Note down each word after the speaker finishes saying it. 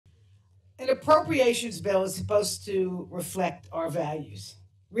An appropriations bill is supposed to reflect our values.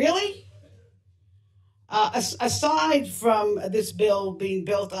 Really? Aside from this bill being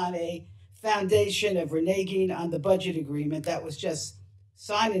built on a foundation of reneging on the budget agreement that was just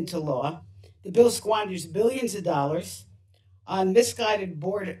signed into law, the bill squanders billions of dollars on misguided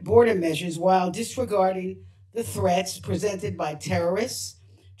border measures while disregarding the threats presented by terrorists,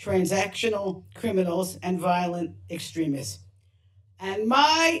 transactional criminals, and violent extremists. And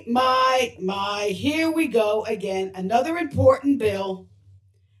here we go again, another important bill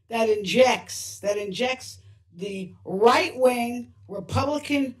that injects the right-wing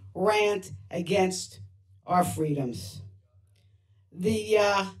Republican rant against our freedoms.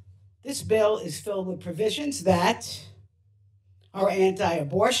 This bill is filled with provisions that are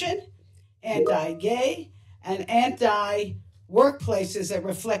anti-abortion, anti-gay, and anti-workplaces that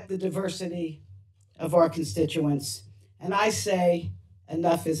reflect the diversity of our constituents. And I say,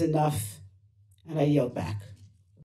 enough is enough, and I yield back.